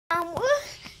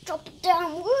Drop it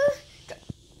down.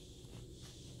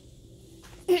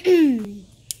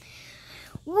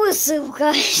 What's up,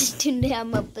 guys? Today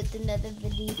I'm up with another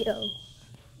video.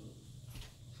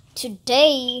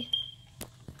 Today,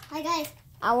 hi guys.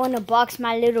 I want to box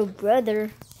my little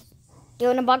brother. You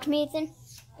want to box me, Ethan?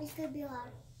 It's gonna be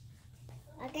hard.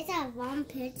 I guess I have one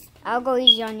pitch. I'll go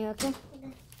easy on you, okay?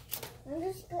 I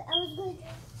was going to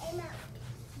aim at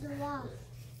the wall.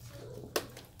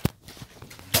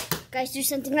 Guys, do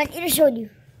something I need to show you.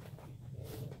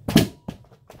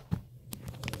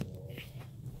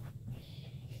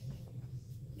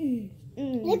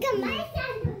 Look at my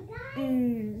sandals,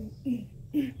 guys.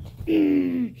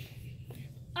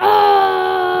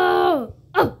 Oh!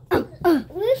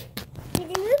 Move. Did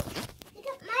you move? Look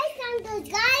at my sandals,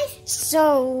 guys. So,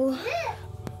 Look.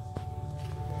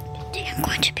 I think I'm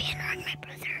going to be annoying my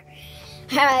brother.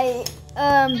 I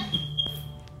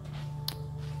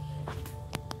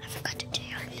forgot to tell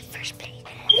you in the first place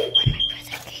when my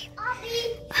brother came.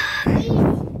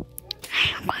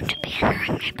 I'm going to be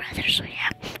annoying my brother, so yeah,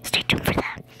 stay tuned for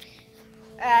that.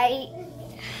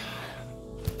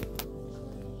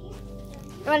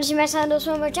 You want to see my sandals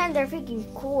one more time? They're freaking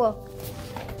cool.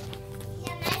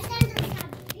 Yeah, my sandals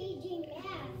have PG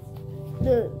Masks.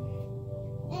 Look.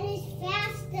 And it's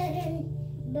faster than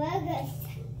burgers.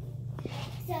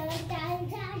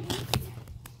 Sometimes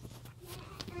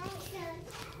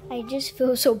I just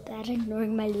feel so bad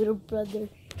ignoring my little brother.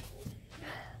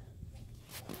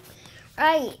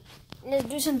 Alright, let's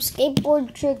do some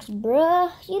skateboard tricks,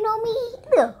 bruh. You know me?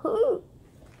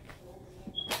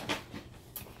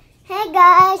 Hey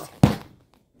guys,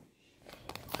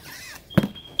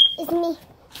 it's me.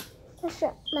 What's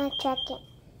up, my jacket?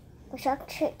 My shark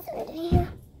tricks right here.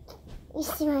 You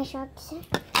see my sharks?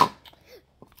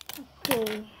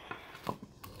 Okay.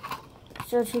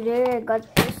 So today I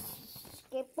got this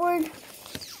skateboard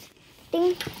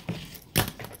thing.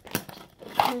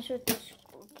 This with this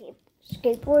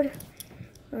skateboard.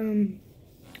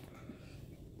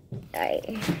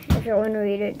 If you want to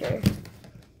read it, there.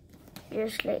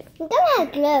 Just like You don't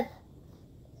have glove.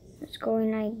 it's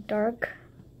going like dark.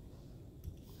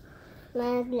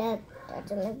 My glove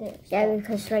doesn't look good. Yeah,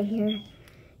 because right here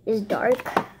is dark.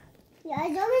 Yeah,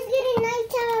 it's always getting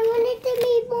nighttime. I want it to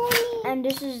be morning. And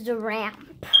this is the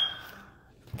ramp.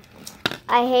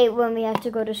 I hate when we have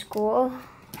to go to school.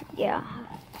 Yeah.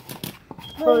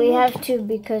 But we have to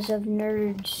because of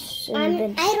nerds.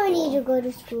 And I don't need to go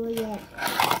to school yet.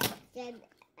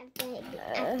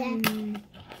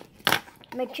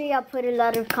 Make sure y'all put a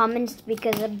lot of comments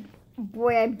because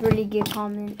boy, I barely get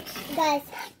comments. Guys,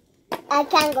 I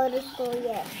can't go to school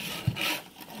yet.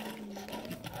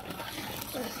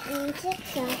 Let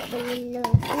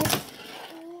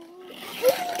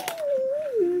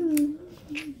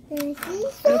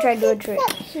me try to do a trick.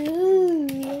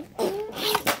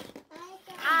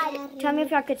 Tell me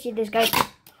if y'all could see this, guys.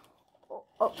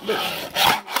 Oh, wait.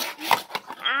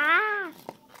 Ah!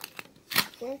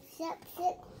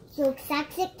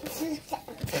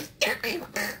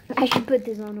 I should put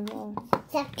this on the wall.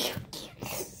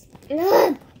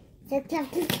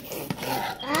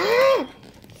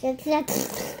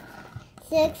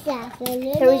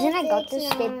 The reason I got this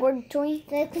skateboard toy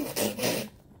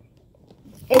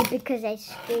is because I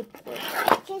skateboard.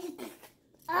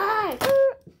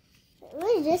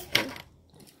 What is this?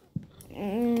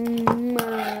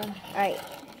 Alright.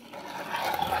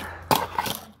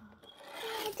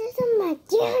 This is my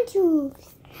dance.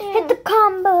 Hit the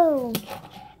combo!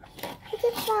 It's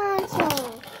a fun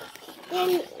song. Then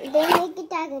they make it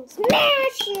that and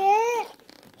smash it.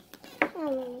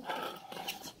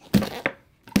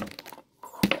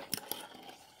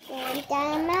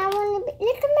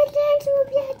 Look at my dance move.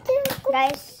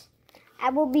 Guys, I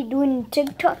will be doing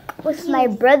TikTok with my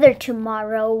brother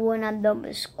tomorrow when I'm done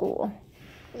with school.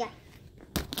 Yeah.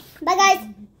 Bye guys.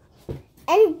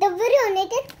 And the video,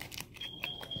 Nathan.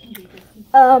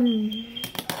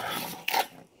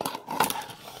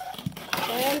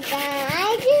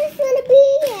 I just want to be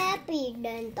happy. No.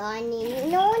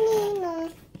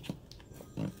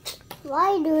 Why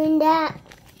are you doing that?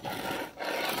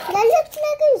 That looks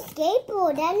like a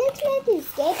skateboard.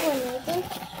 Nathan.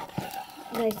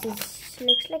 Guys, this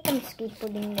looks like I'm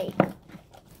skateboarding, like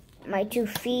my 2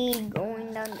 feet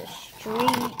going down the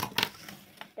street.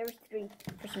 There was 3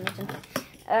 for some reason.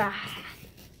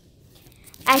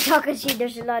 As y'all can see,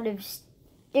 there's a lot of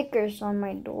stickers on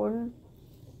my door.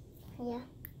 Yeah.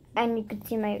 And you can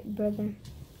see my brother.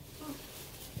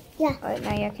 Yeah. Right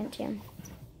now you can see him.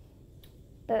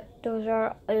 But those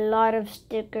are a lot of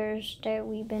stickers that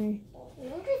we've been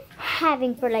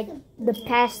having for like the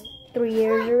past 3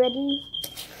 years already.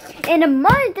 in a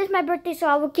month is my birthday, so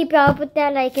I will keep you up with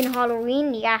that like in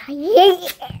Halloween. Yeah. Yeah.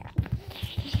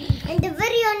 And the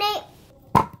video name.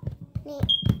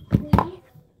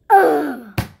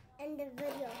 And the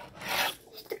video.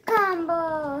 It's the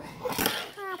combo.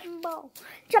 Combo.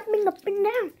 Jumping up and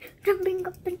down. Jumping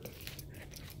up and down.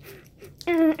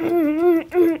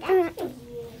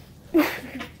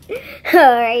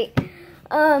 Alright.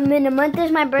 In a month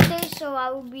is my birthday, so I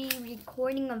will be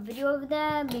recording a video of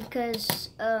that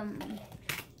because I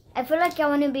feel like I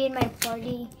want to be in my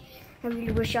party. I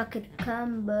really wish I could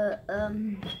come, but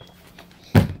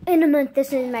in a month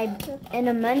is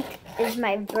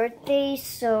my birthday,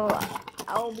 so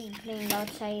I'll be playing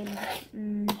outside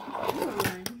and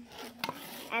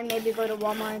maybe go to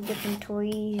Walmart and get some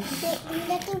toys.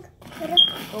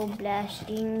 Go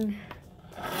blasting.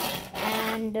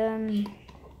 And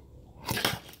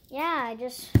yeah, I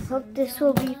just hope this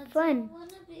will be fun.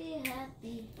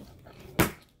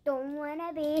 Don't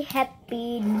wanna be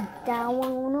happy. Don't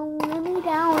wanna be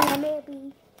down,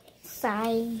 baby.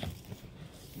 Sigh.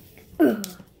 A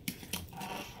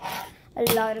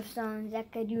lot of songs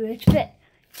that could you expect.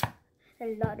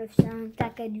 A lot of songs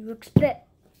that could you expect.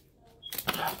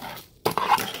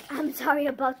 I'm sorry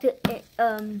about the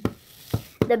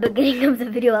beginning of the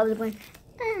video. I was going.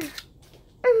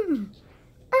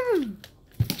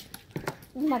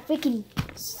 My freaking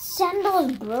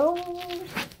sandals, bro.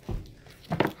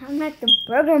 I'm like the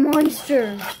burger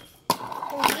monster.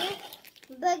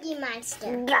 Boogie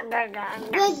Monster.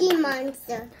 Boogie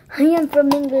Monster. I am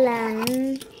from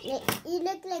England. You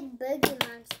look like Boogie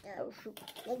Monster. Oh, shoot.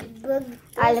 Like Boogie.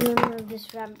 Let me move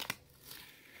this ramp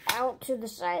out to the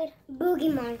side.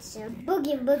 Boogie Monster.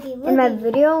 Boogie, boogie, boogie. In my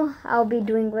video, I'll be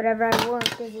doing whatever I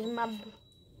want. This is my...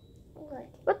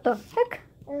 What the heck?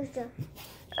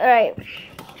 Alright.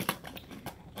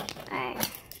 Alright.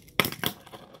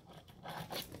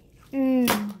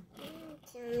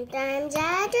 Sometimes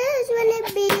I just wanna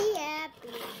be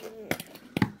happy.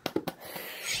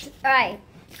 Alright.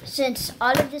 Since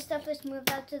all of this stuff is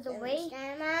moved out to the way,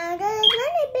 Sometimes I just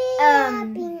wanna be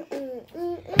happy.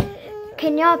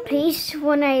 Can y'all please,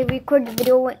 when I record the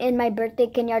video in my birthday,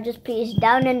 can y'all just please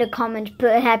down in the comments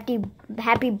put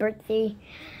happy birthday?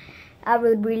 I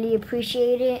would really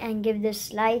appreciate it, and give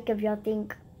this like if y'all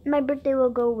think my birthday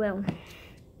will go well.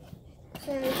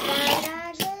 Sometimes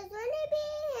I just wanna be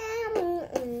happy.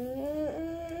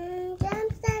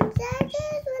 Sometimes I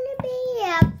just wanna be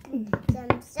happy.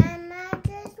 Sometimes I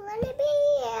just wanna be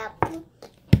happy.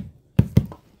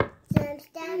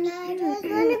 Sometimes I just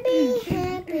wanna be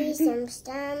happy.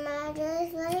 Sometimes I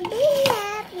just wanna be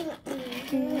happy.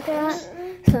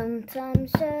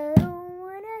 Sometimes I don't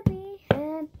wanna be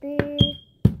happy.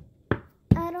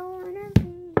 I don't wanna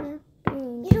be happy.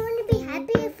 You don't wanna be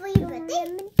happy for your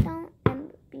birthday?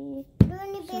 You don't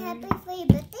wanna be happy for your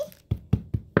birthday?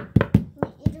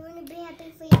 You don't wanna be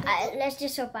happy for your birthday? Let's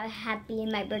just hope I'm happy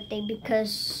in my birthday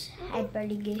because I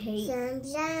barely get hate.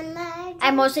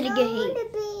 I mostly get hate.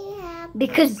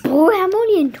 Because, boy, I'm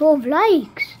only in 12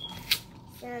 likes.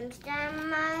 Sometimes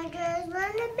I just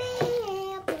wanna be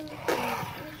happy.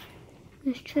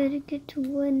 Let's try to get to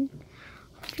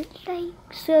 100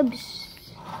 subs.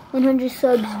 100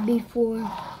 subs before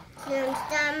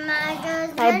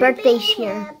my birthday's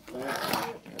here.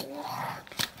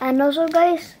 And also,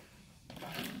 guys,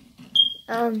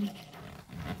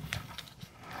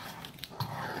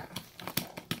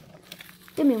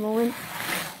 give me a moment.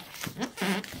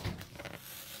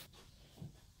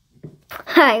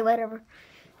 Hi, whatever.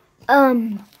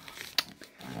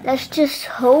 Let's just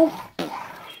hope.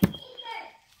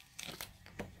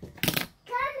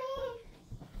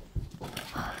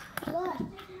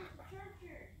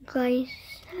 Guys,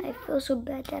 I feel so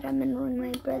bad that I'm annoying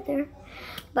my brother,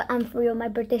 but I'm for real. My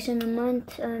birthday's in a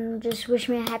month. Just wish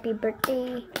me a happy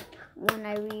birthday. When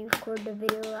I record the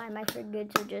video, I might forget,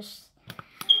 so just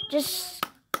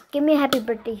give me a happy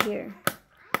birthday here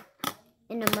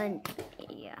in a month.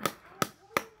 Yeah.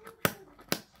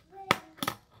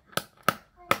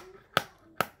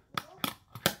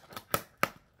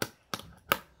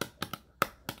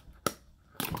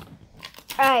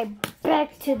 Alright,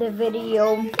 back to the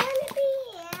video.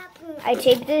 I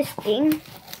taped this thing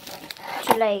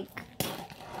to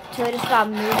stop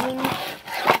moving,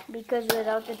 because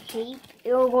without the tape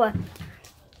it will go.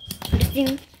 This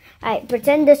thing. Alright,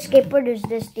 pretend the skateboard is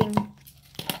this thing.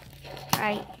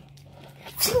 Alright.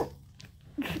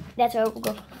 That's how it will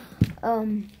go.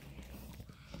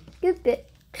 Stupid.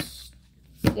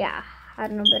 Yeah, I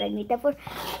don't know what I need that for,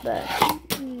 but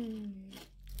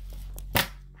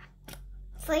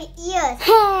for ears.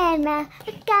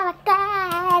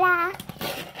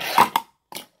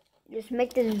 Just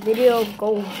make this video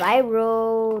go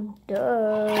viral.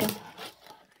 Duh.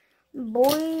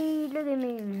 Boy, look at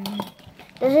me.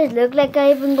 Does it look like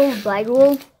I even go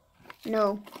viral?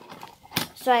 No.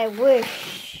 So I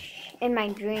wish in my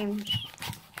dreams.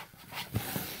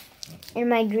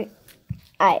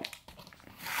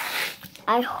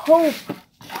 I hope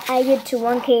I get to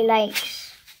 1K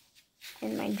likes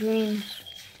in my dreams.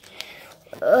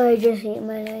 I just hate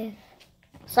my life.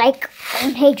 Psych,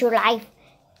 don't hate your life.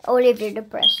 Only if you're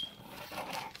depressed.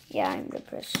 Yeah, I'm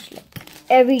depressed. Like,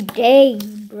 every day,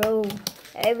 bro.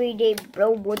 Every day,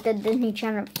 bro, with the Disney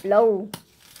Channel flow.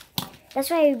 That's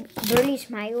why I barely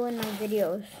smile in my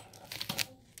videos.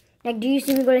 Like, do you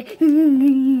see me go like,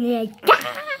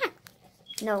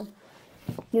 no.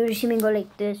 You just see me go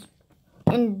like this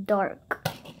in the dark.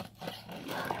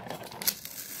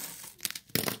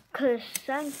 Cause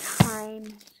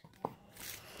sometimes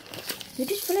you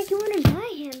just feel like you want to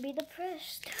die and be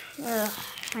depressed. Ugh,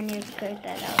 I need to cut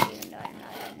that out even though I'm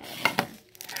not in it.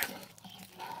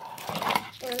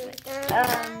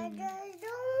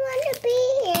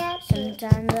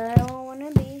 Sometimes I don't want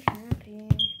to be happy.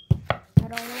 I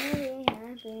don't want to be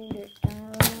happy. Just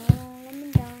don't let me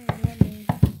down. Let me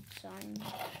son.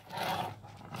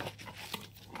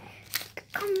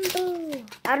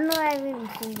 I don't know why I'm even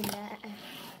singing that.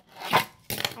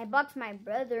 I boxed my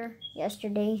brother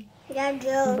yesterday. Yeah,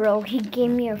 Joe. Bro, he gave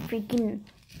me a freaking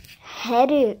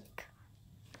headache.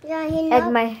 Yeah, he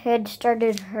Like my head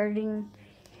started hurting.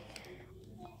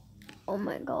 Oh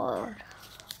my god.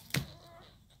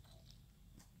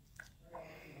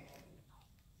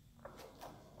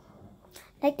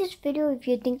 Like this video if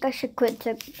you think I should quit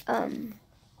to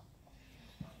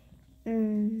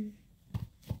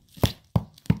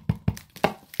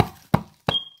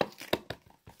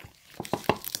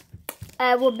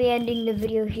I will be ending the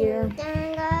video here.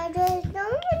 I just don't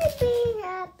want to be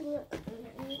happy.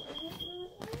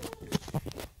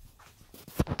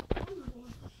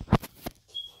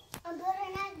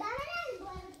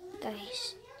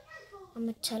 Guys, I'm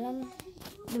gonna tell him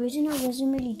the reason I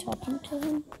wasn't really talking to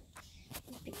him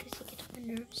is because he gets on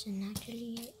my nerves, and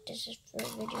actually this is for a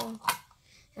video.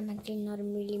 I'm actually not a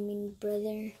really mean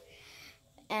brother,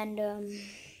 and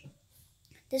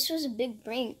this was a big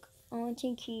prank. I don't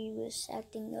think he was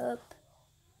acting up.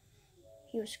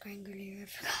 He was crying earlier, I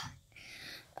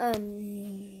forgot.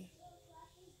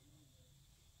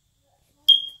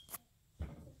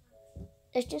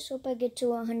 Let's just hope I get to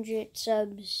 100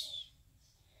 subs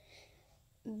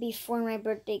before my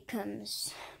birthday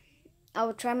comes. I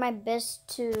will try my best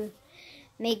to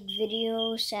make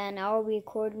videos and I'll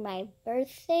record my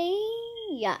birthday.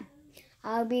 Yeah,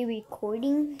 I'll be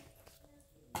recording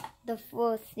the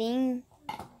full thing.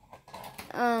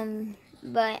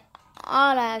 But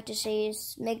all I have to say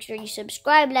is make sure you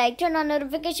subscribe, like, turn on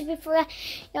notifications before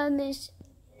y'all miss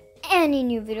any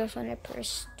new videos when I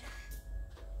post.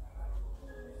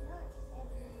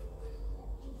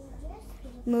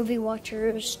 Movie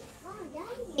watchers.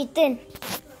 Ethan.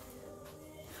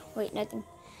 Wait, nothing.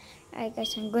 Alright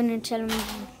guys, I'm gonna tell him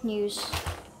news.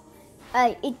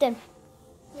 Alright, Ethan.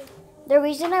 The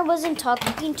reason I wasn't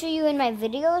talking to you in my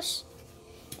videos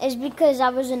is because I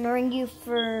was ignoring you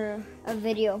for a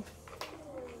video.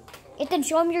 Ethan,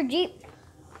 show him your Jeep.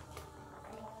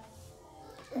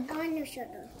 I want to show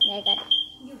them. Yeah, I got it.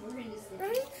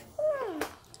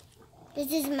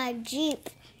 This is my Jeep.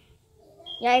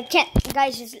 Yeah, I can't.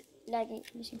 Guys, just like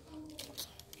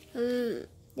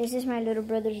this is my little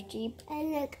brother's Jeep.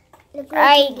 And look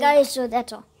Alright, guys, so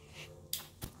that's all.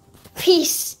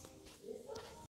 Peace.